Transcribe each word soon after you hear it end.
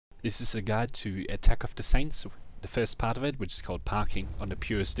This is a guide to Attack of the Saints, the first part of it, which is called Parking, on the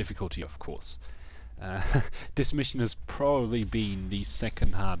purest difficulty, of course. This mission has probably been the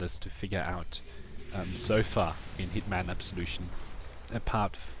second hardest to figure out so far in Hitman Absolution.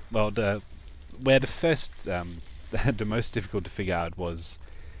 Where the first, the most difficult to figure out was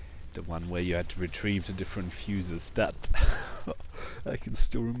the one where you had to retrieve the different fuses. That I can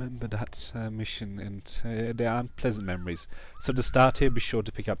still remember that mission, and they aren't pleasant memories. So to start here, be sure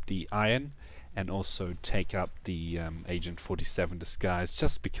to pick up the iron and also take up the Agent 47 disguise,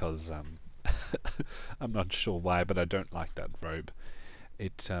 just because I'm not sure why, but I don't like that robe.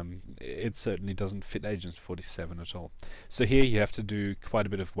 It certainly doesn't fit Agent 47 at all. So here you have to do quite a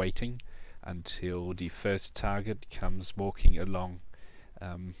bit of waiting until the first target comes walking along,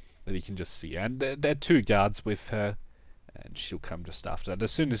 that you can just see. And there are two guards with her, and she'll come just after that.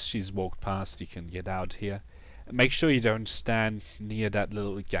 As soon as she's walked past, you can get out here. Make sure you don't stand near that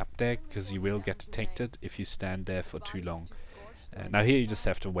little gap there, because you will get detected if you stand there for too long. Now here you just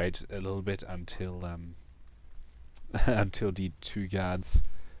have to wait a little bit until until the two guards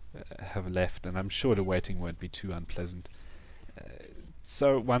have left, and I'm sure the waiting won't be too unpleasant.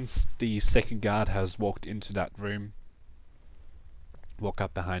 So once the second guard has walked into that room, walk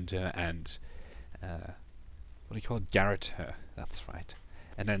up behind her and what do you call it? Garrote her. That's right.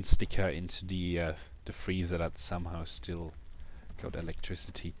 And then stick her into the freezer that's somehow still got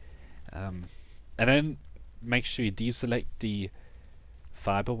electricity. And then make sure you deselect the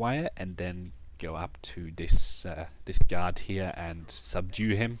fiber wire and then go up to this this guard here and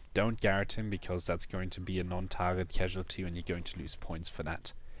subdue him. Don't garrote him, because that's going to be a non-target casualty and you're going to lose points for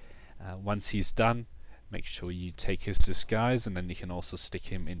that. Once he's done, make sure you take his disguise, and then you can also stick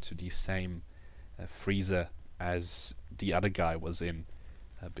him into the same freezer as the other guy was in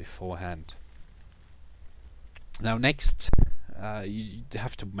beforehand. Now next, you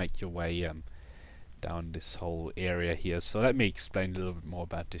have to make your way down this whole area here. So let me explain a little bit more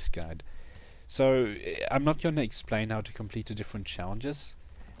about this guide. So I'm not going to explain how to complete the different challenges,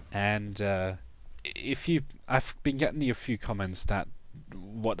 and I've been getting a few comments that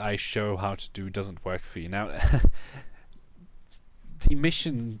what I show how to do doesn't work for you. Now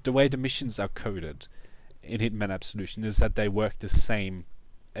the way the missions are coded in Hitman Absolution is that they work the same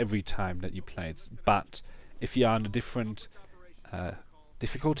every time that you play it, but if you are on a different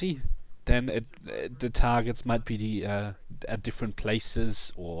difficulty, then the targets might be at different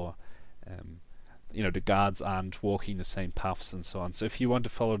places, or you know, the guards aren't walking the same paths and so on. So if you want to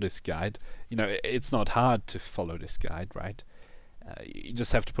follow this guide, you know, it's not hard to follow this guide, right? You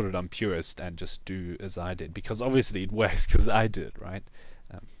just have to put it on Purist and just do as I did, because obviously it works because I did, right?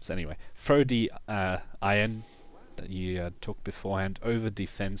 So anyway, throw the iron that you took beforehand over the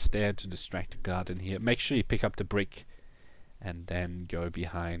fence there to distract the guard in here. Make sure you pick up the brick and then go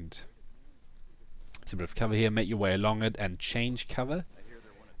behind. It's a bit of cover here. Make your way along it and change cover.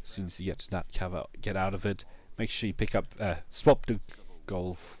 As soon as you get to that cover, get out of it. Make sure you pick up, swap the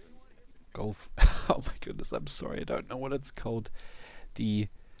golf. Oh my goodness, I'm sorry, I don't know what it's called. The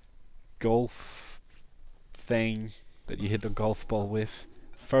golf thing that you hit the golf ball with.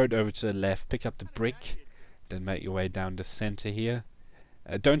 Throw it over to the left, pick up the brick, then make your way down the center here.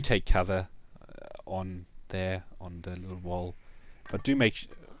 Don't take cover on there, on the little wall. But do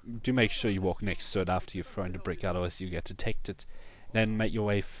make sure you walk next to it after you've thrown the brick, otherwise you get detected. Then make your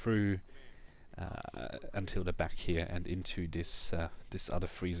way through until the back here and into this this other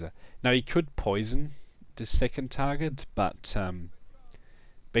freezer. Now you could poison the second target, but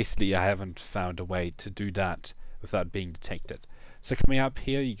basically I haven't found a way to do that without being detected. So coming up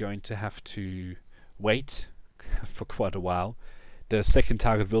here, you're going to have to wait for quite a while. The second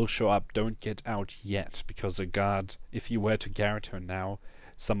target will show up. Don't get out yet, because a guard, if you were to garrote her now,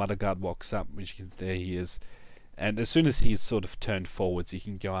 some other guard walks up, which you can see, there he is. And as soon as he's sort of turned forwards, you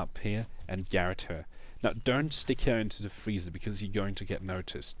can go up here and garrote her. Now don't stick her into the freezer, because you're going to get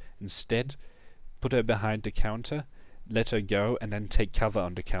noticed. Instead, put her behind the counter, let her go, and then take cover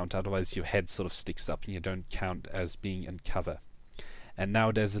on the counter, otherwise your head sort of sticks up and you don't count as being in cover. And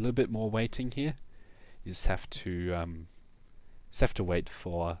now there's a little bit more waiting here. You just have to wait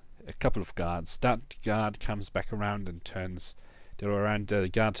for a couple of guards. That guard comes back around and turns around. The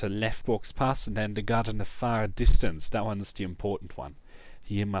guard to the left walks past, and then the guard in the far distance, that one's the important one.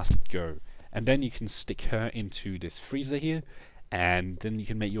 He must go. And then you can stick her into this freezer here, and then you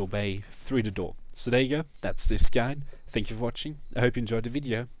can make your way through the door. So there you go, that's this guide. Thank you for watching. I hope you enjoyed the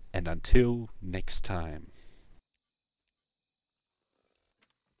video, and until next time.